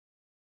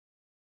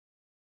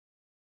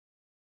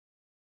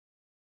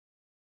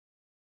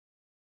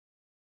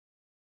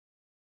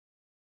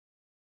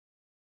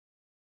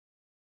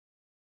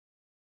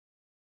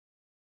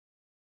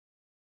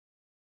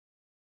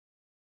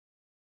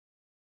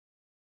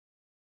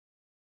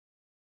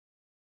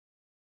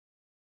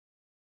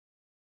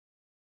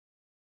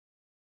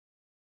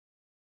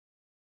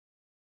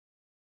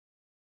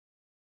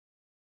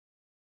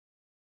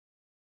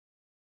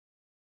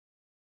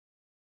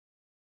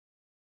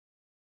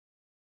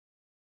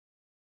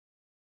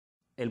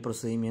El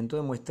procedimiento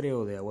de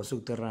muestreo de aguas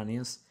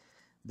subterráneas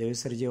debe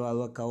ser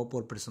llevado a cabo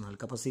por personal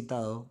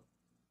capacitado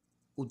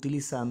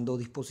utilizando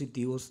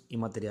dispositivos y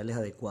materiales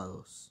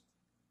adecuados.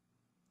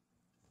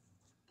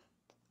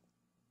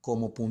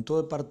 Como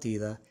punto de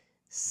partida,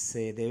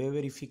 se debe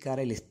verificar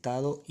el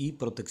estado y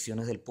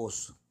protecciones del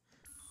pozo,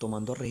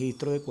 tomando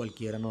registro de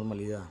cualquier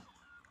anormalidad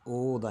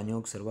o daño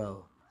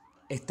observado.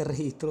 Este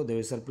registro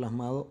debe ser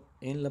plasmado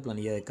en la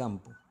planilla de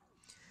campo.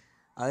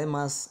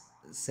 Además,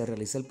 se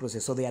realiza el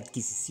proceso de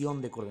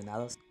adquisición de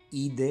coordenadas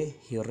y de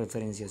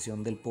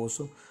georreferenciación del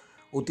pozo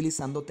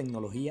utilizando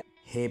tecnología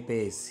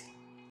GPS.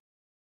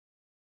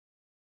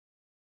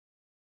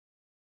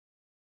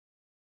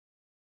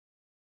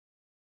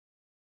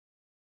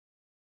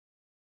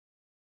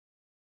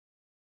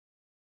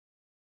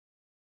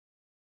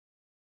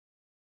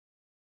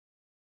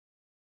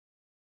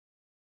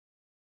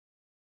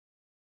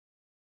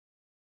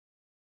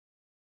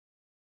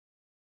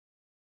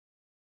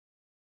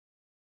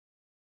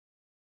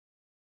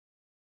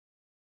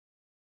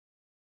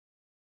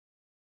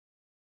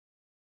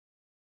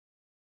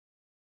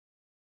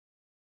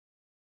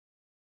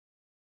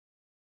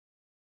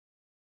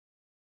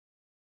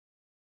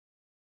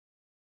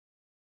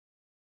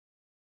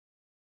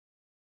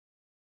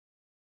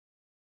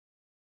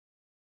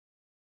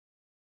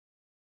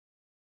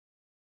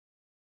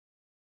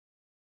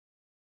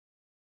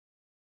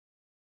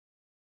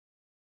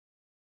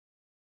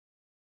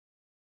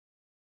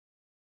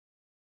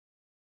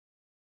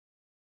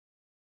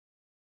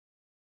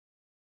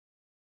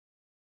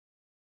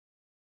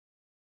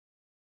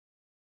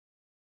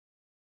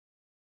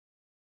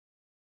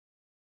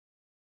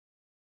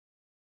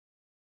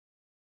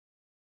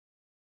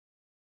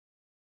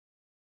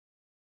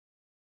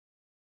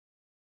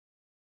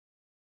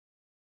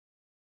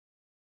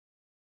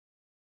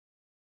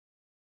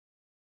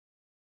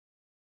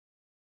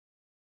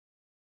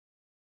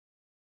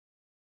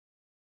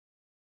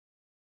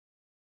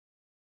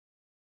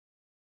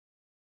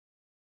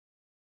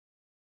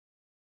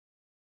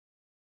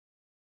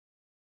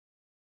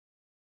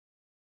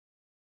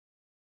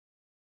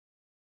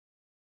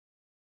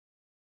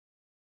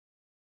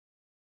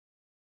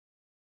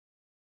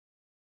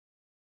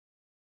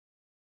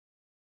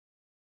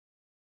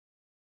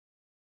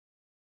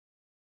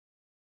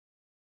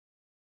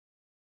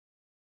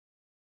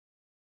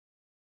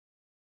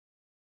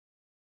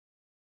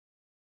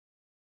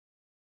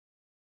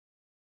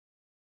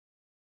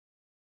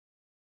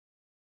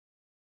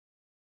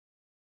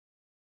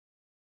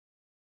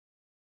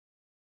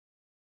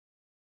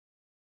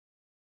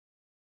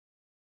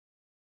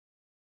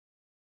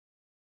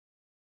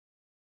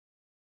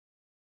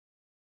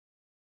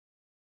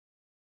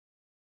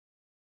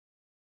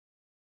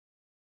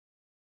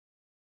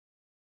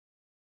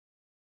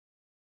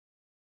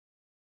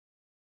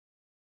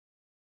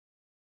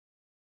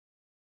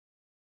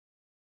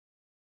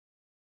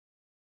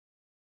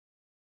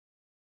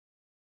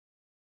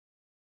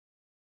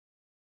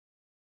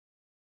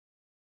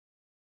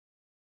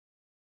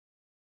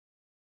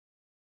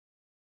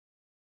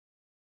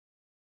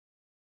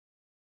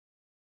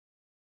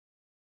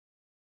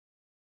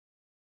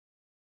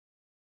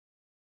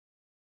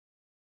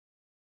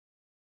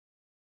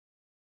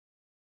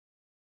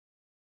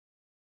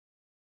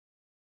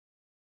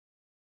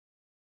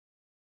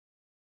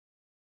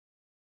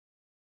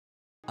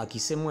 Aquí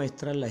se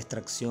muestra la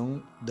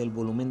extracción del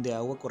volumen de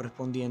agua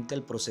correspondiente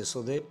al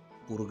proceso de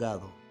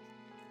purgado.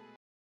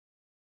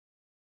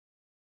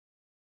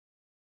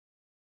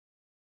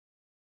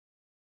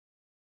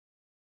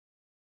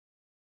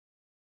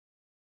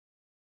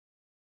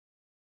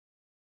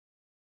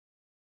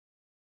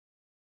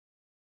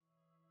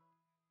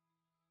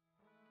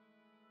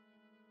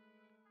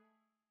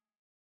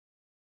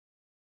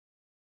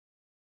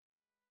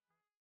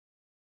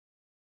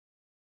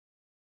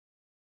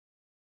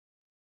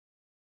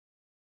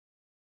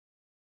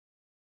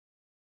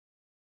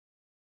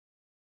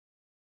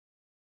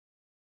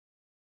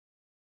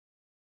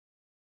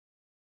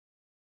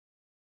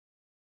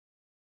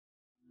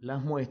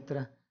 Las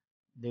muestras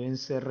deben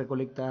ser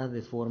recolectadas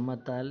de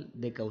forma tal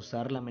de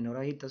causar la menor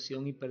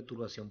agitación y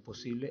perturbación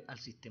posible al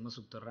sistema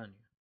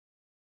subterráneo.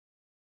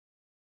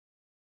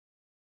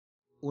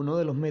 Uno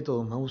de los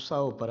métodos más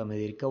usados para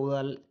medir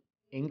caudal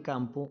en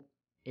campo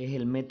es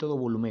el método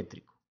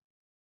volumétrico,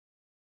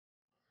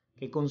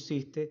 que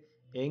consiste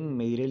en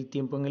medir el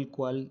tiempo en el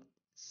cual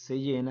se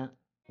llena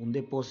un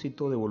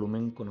depósito de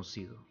volumen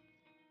conocido.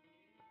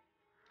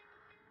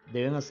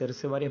 Deben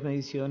hacerse varias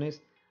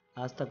mediciones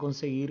hasta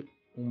conseguir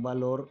un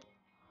valor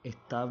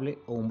estable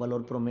o un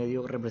valor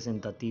promedio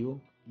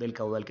representativo del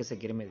caudal que se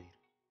quiere medir.